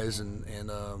guys and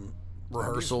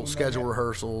schedule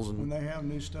rehearsals, and when they have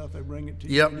new stuff, they bring it to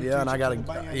you. Yep, yeah, and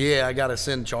I gotta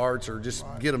send charts or just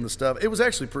get them the stuff. It was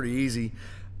actually pretty easy.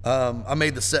 I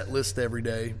made the set list every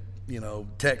day.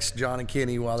 Text John and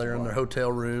Kenny while they're in their hotel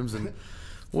rooms, and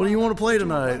what do you want to play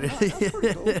tonight? That's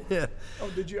pretty cool. Yeah. Oh,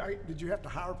 did you have to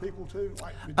hire people too?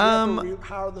 Like, did you have to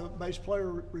hire the bass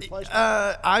player replacement?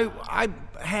 I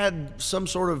had some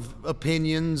sort of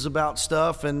opinions about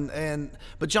stuff,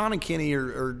 but John and Kenny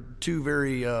are two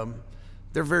very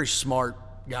they're very smart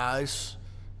guys,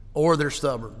 or they're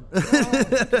stubborn.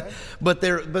 Okay. but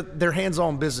they're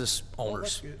hands-on business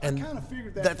owners. And I kind of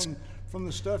figured that from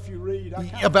the stuff you read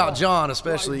about John,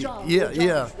 especially. John,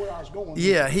 yeah. Where I was going.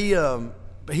 Yeah,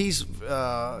 he's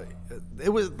it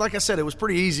was, like I said, it was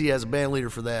pretty easy as a band leader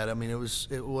for that. I mean, it was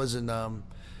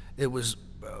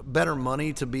better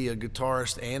money to be a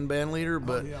guitarist and band leader,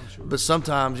 but I'm sure. but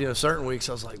sometimes certain weeks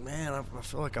I was like, man, I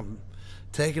feel like I'm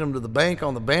taking them to the bank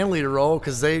on the band leader role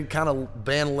because they kind of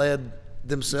band led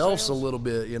themselves a little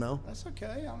bit, you know. That's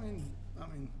okay. I mean,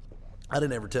 I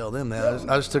didn't ever tell them that.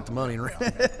 I just took the money and ran.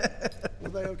 Were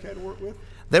they okay to work with?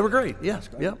 They were great. Yeah,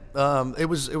 yeah. It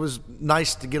was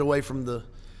nice to get away from the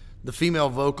female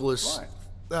vocalists.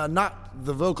 Right. Not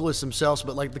the vocalists themselves,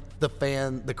 but like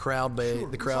the crowd base, Sure.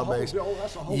 the crowd base.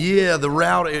 That's a whole Yeah, the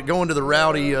rowdy, going to the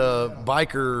rowdy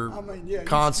biker I mean, yeah,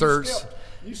 concerts.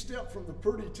 You step from the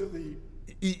pretty to the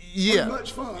Yeah,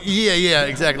 much fun. Yeah,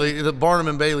 exactly. The Barnum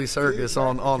and Bailey Circus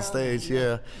Exactly, on kinda, stage. yeah.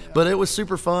 Yeah, but it was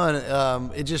super fun.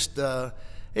 It just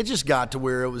got to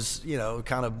where it was, you know,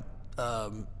 kind of.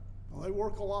 well, they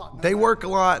work a lot. They work a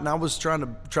lot, and I was trying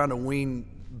to wean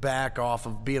back off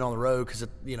of being on the road because,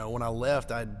 you know, when I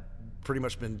left, I'd pretty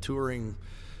much been touring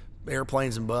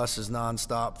airplanes and buses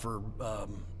nonstop for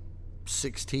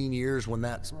 16 years when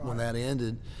that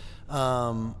ended.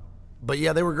 But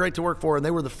yeah, they were great to work for, and they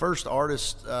were the first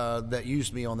artist that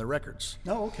used me on their records.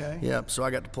 Oh, okay. Yeah, so I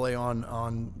got to play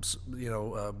on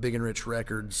Big and Rich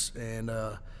records, and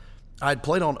I'd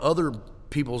played on other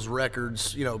people's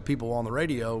records, you know, people on the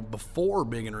radio before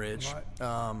Big and Rich,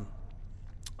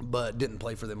 but didn't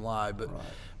play for them live.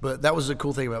 But that was the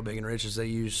cool thing about Big and Rich is they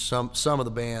used some of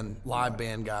the live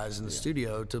band guys in the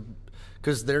studio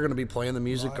because they're going to be playing the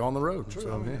music on the road. True.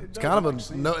 So I mean, yeah, it it's does kind of make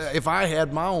sense. if I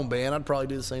had my own band, I'd probably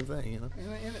do the same thing, you know.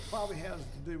 And it probably has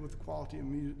to do with the quality of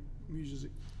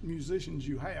musicians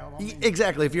you have. I mean,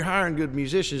 Exactly. If you're hiring good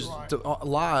musicians Right. to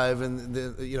live,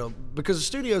 and you know, because the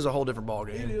studio is a whole different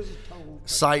ballgame. it is a total.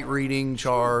 Sight reading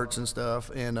charts and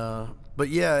stuff, and but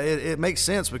yeah, it makes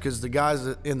sense because the guys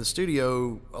in the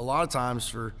studio, a lot of times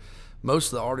for most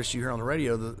of the artists you hear on the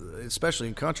radio, especially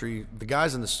in country, the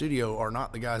guys in the studio are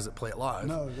not the guys that play it live.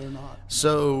 No, they're not.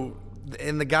 So,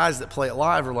 and the guys that play it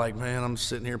live are like, man, I'm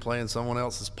sitting here playing someone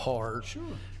else's part. Sure.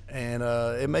 And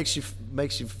it makes you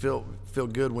feel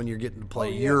good when you're getting to play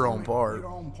Oh, yeah, your I own mean, part. Your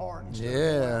own part. instead of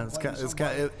Yeah, playing it's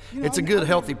somebody. You know, it's a I good never-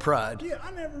 healthy pride. Yeah,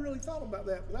 I never really thought about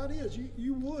that, but that is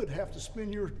you would have to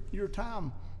spend your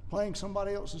time playing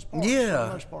somebody else's part. For the Yeah.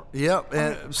 most part. Yep.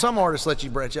 And some artists let you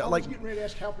branch out. I Like, was getting ready to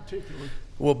ask how particularly.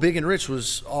 well, Big and Rich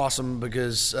was awesome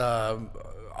because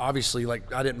obviously,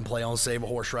 like, I didn't play on Save a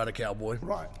Horse, Ride a Cowboy.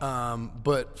 Right.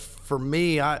 But for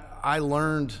me, I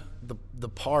learned the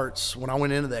parts when I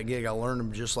went into that gig. I learned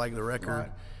them just like the record,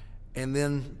 Right. and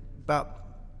then about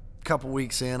a couple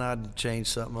weeks in, I'd change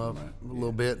something up a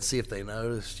little bit and see if they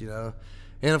noticed, you know.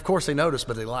 And of course they noticed,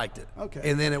 but they liked it. Okay.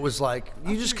 And then it was like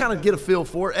you just kind of get a feel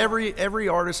for it. Every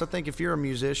artist, I think, if you're a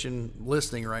musician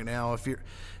listening right now,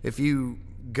 if you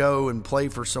go and play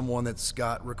for someone that's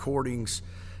got recordings,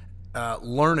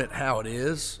 learn it how it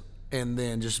is, and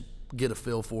then just get a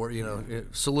feel for it. You know,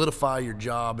 solidify your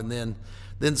job, and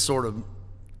then sort of,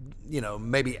 you know,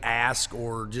 maybe ask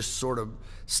or just sort of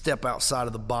step outside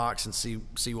of the box and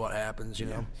see what happens. You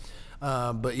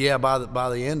know. But yeah, by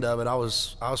the end of it, I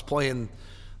was playing.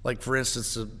 Like, for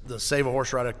instance, the Save a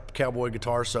Horse, Ride a Cowboy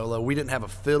guitar solo. We didn't have a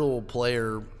fiddle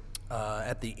player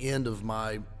at the end of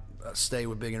my stay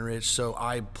with Big and Rich, so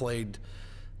I played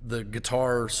the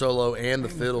guitar solo and the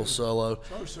fiddle solo,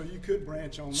 Oh, so you could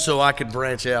branch on that. so I could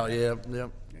branch out. Yeah. Yeah.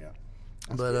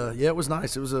 But yeah, it was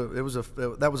nice.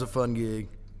 That was a fun gig,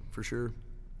 for sure.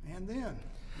 And then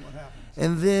what happened?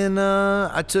 And then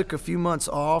I took a few months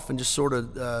off and just sort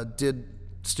of did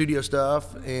studio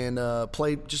stuff and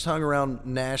hung around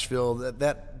Nashville.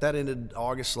 That ended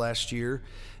August last year,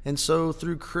 and so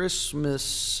through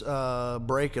Christmas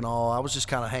break and all, I was just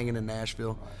kind of hanging in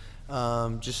Nashville.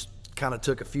 Just kind of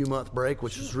took a few month break,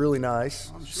 which was really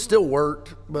nice. Still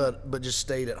worked, but just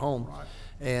stayed at home.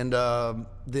 And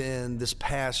then this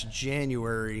past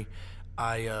January,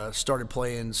 I started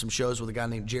playing some shows with a guy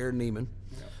named Jared Neiman,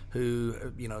 who,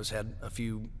 you know, has had a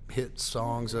few hit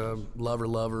songs, Lover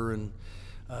Lover and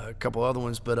a couple other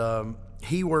ones, but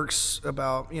he works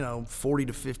about, you know, 40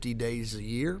 to 50 days a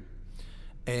year,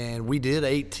 and we did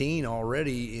 18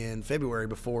 already in February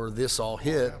before this all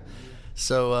hit.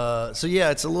 So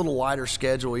yeah, it's a little lighter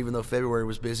schedule, even though February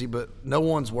was busy, but no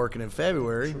one's working in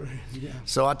February. Yeah.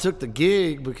 So I took the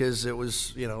gig because it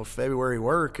was, you know, February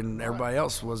work, and everybody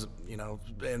else was, you know,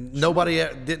 and nobody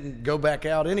didn't go back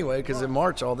out anyway because in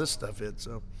March all this stuff hit.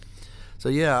 So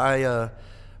yeah,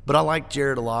 but I like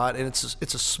Jared a lot, and it's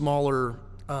a smaller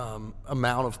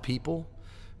amount of people.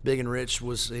 Big and Rich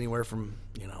was anywhere from,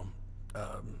 you know,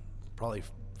 probably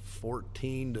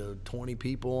 14 to 20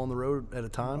 people on the road at a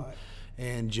time. Right.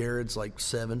 And Jared's like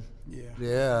 7.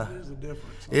 Yeah. It is a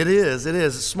difference. It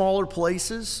is. Smaller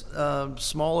places,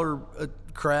 smaller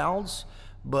crowds,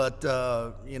 but,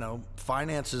 you know,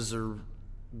 finances are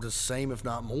the same, if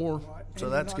not more. Right. So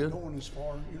And that's you're good. not going as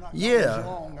far. You're not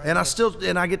going as long,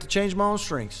 And I get to change my own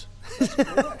strings.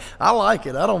 I like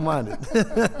it. I don't mind it.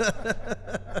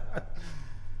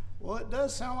 Well, it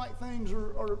does sound like things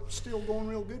are still going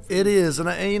real good for you. It is, and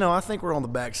I think we're on the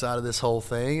backside of this whole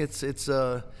thing. It's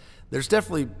there's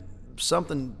definitely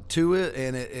something to it,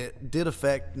 and it did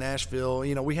affect Nashville.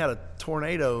 We had a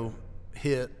tornado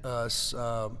hit us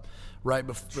right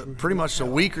before, pretty much a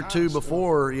week or two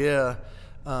before. Yeah,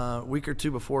 week or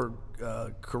two before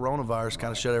coronavirus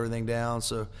kind of shut everything down.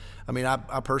 So,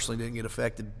 I personally didn't get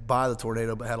affected by the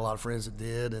tornado, but had a lot of friends that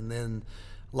did, and then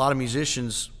a lot of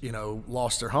musicians,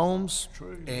 lost their homes,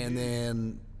 and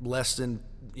then less than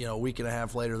a week and a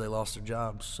half later, they lost their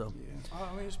jobs. So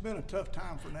yeah, it's been a tough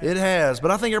time for that. it has, but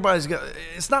I think everybody's got.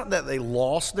 It's not that they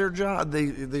lost their job;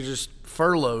 they just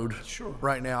furloughed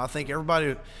right now. I think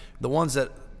everybody, the ones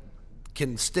that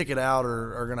can stick it out,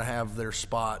 are going to have their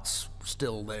spots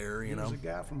still there. There's a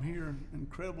guy from here, an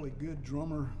incredibly good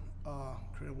drummer,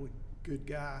 incredibly good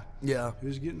guy. Yeah.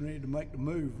 Who's getting ready to make the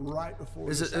move right before.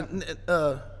 Is this it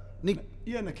happened.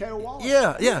 Yeah, Nikhil Wallace.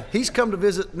 Yeah. He's come to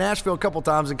visit Nashville a couple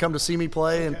times and come to see me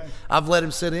play, and I've let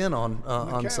him sit in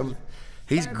on some.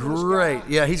 He's great. Guy.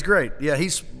 Yeah, he's great. Yeah,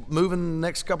 he's moving the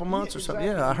next couple months or something.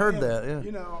 Exactly. Yeah, I heard that.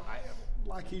 Yeah.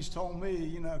 Like he's told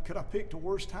me, could I pick the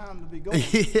worst time to be going?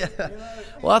 Yeah.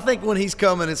 Well, I think when he's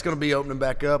coming, it's going to be opening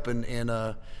back up, and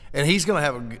he's going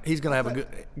to have a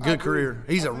good career.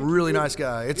 He's a really nice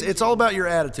guy. It's all about your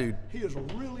attitude. He is a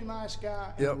really nice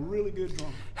guy and a really good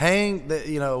drummer. Hang,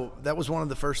 that was one of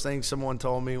the first things someone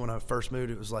told me when I first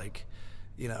moved. It was like,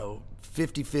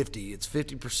 50-50. It's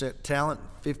 50% talent,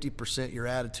 50% your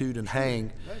attitude and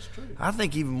hang. That's true. I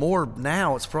think even more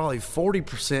now, it's probably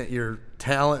 40% your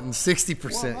talent and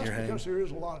 60% your hang. Because there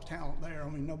is a lot of talent there.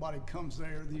 Nobody comes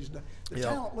there these days. The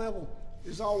talent level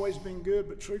has always been good,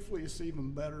 but truthfully, it's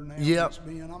even better now. Yep.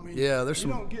 There's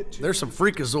some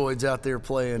freakazoids out there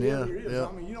playing. Yeah, there is.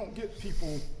 You don't get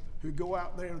people who go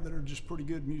out there that are just pretty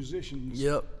good musicians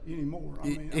anymore.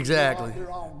 Exactly. They're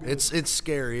all good. It's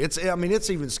scary. It's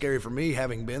even scary for me,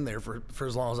 having been there for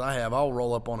as long as I have. I'll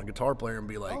roll up on a guitar player and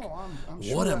be like, I'm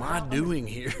sure what am I doing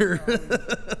here?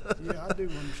 Yeah, I do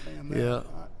understand that.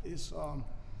 Yeah.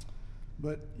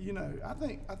 But I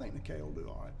think Nikhil will do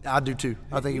all right. I do too.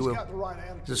 I think he will. He's got the right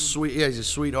attitude. He's a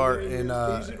sweetheart, and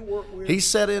easy to work with. He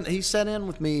sat in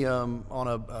with me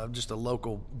on just a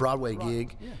local Broadway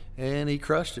gig, and he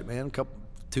crushed it, man.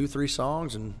 2-3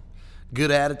 songs and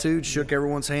good attitude. Shook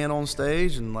everyone's hand on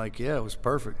stage, and it was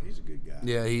perfect. He's a good guy.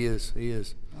 Yeah, he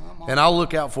is. And I'll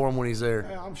look out for him when he's there.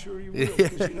 Yeah, I'm sure you will,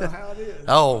 because you know how it is.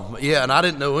 Oh, yeah, and I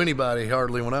didn't know anybody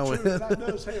hardly when I went. That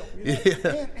does help.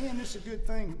 And it's a good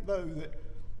thing, though,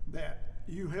 that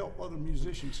you help other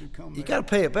musicians who come there. You got to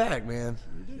pay it back, man.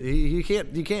 You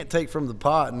can't take from the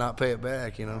pot and not pay it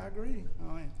back, I agree.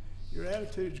 Your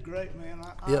attitude's great, man.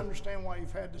 I understand why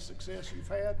you've had the success you've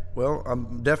had. Well,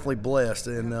 I'm definitely blessed,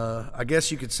 and I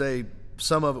guess you could say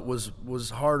some of it was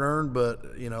hard earned,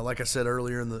 but like I said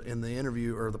earlier in the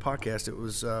interview or the podcast, it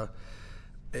was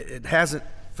it hasn't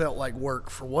felt like work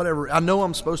for whatever. I know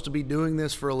I'm supposed to be doing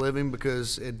this for a living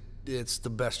because it's the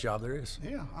best job there is.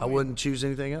 Yeah, I wouldn't choose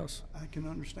anything else. I can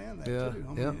understand that too.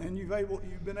 And you've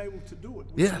been able to do it.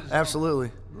 Yeah, absolutely.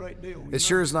 A great deal. It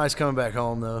sure is nice coming back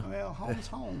home, though. Well, home's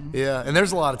home. Yeah, and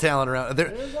there's a lot of talent around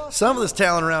there. Some of this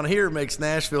talent around here makes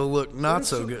Nashville look not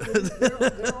so good.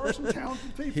 There are some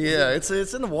talented people. Yeah, it's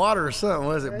in the water or something.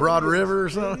 What is it, Broad River or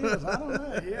something? It is. I don't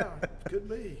know. Yeah, could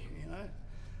be.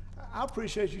 I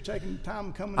appreciate you taking the time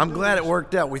and coming. I'm glad it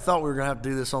worked out. We thought we were going to have to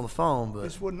do this on the phone, but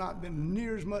this would not have been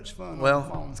near as much fun on the phone.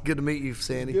 Well, it's good to meet you,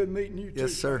 Sandy. Good meeting you too.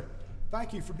 Yes, sir.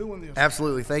 Thank you for doing this.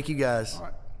 Absolutely. Thank you, guys. All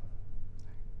right.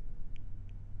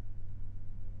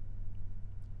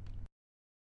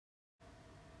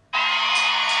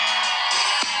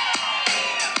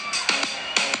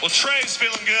 Well, Trey's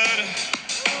feeling good,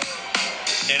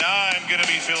 and I'm going to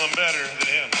be feeling better than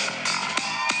him.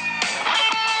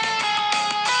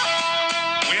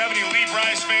 We have any Lee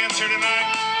Brice fans here tonight?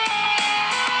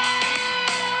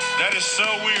 That is so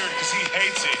weird because he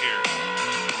hates it here.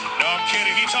 No, I'm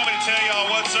kidding. He told me to tell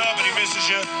y'all what's up, and he misses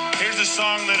you. Here's a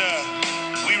song that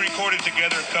we recorded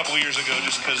together a couple years ago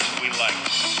just because we like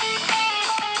it.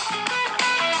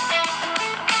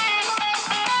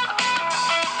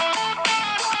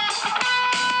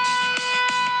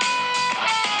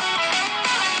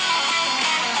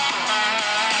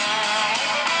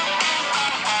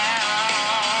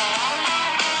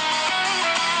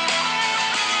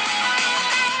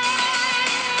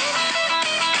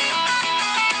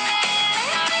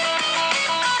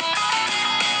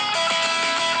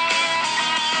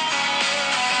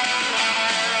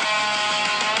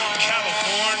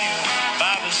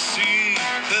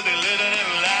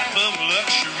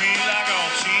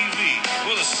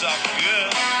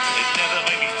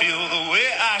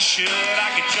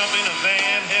 jump in a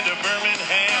van, head to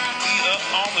Birmingham, be up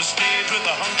on the stage with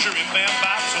a hung jury band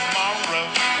by tomorrow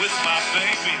with my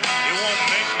baby. It won't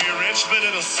make me rich, but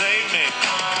it'll save me.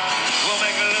 We'll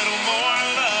make a little more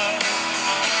love,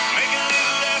 make a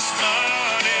little less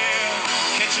money,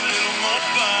 catch a little more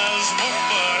buzz,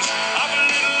 have a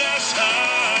little less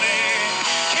honey.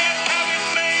 Can't have it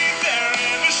made there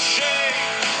in the shade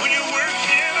when you're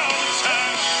working all the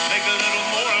time. Make a little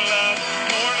more love,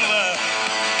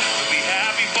 but be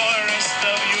happy for the rest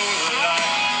of your life.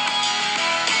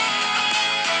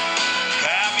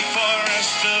 Happy for the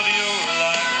rest of your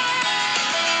life.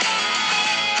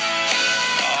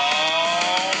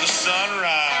 Oh, the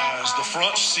sunrise, the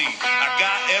front seat. I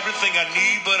got everything I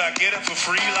need, but I get it for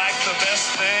free like the best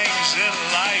things in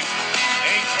life.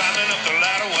 Ain't climbing up the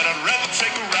ladder when I'd rather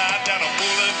take a ride down a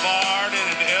boulevard in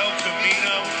an El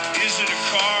Camino. Is it a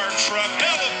car, truck?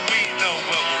 Hell if we know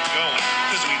where we're going,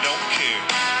 cause we don't care,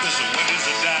 cause the windows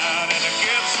are down and it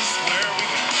gets us where we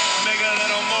can make a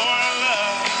little more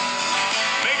love,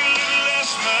 make a little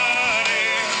less money,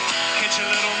 catch a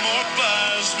little more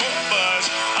buzz,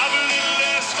 have a little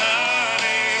less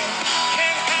honey.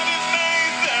 Can't have it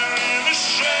made there in the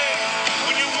shade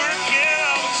when you're working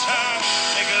all the time.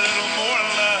 Make a little more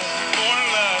love,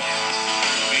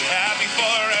 be happy for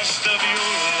the rest of your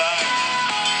life.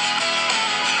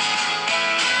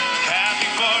 Happy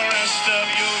for the rest of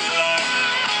your life.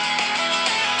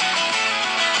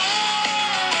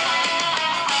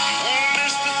 You won't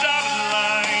miss the dotted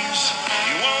lines,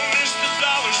 you won't miss the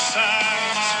dollar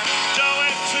signs. Don't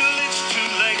wait till it's too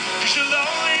late, cause you'll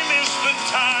only miss the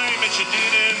time that you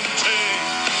didn't take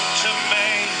to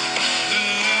make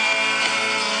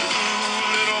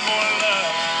little more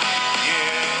love.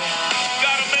 Yeah,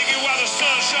 gotta make it while the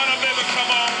sun's shining, baby.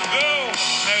 Come on, go.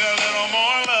 Make a little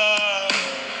more love,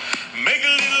 make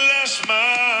a little less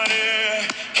money,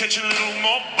 catch a little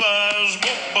more buzz,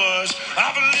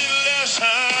 have a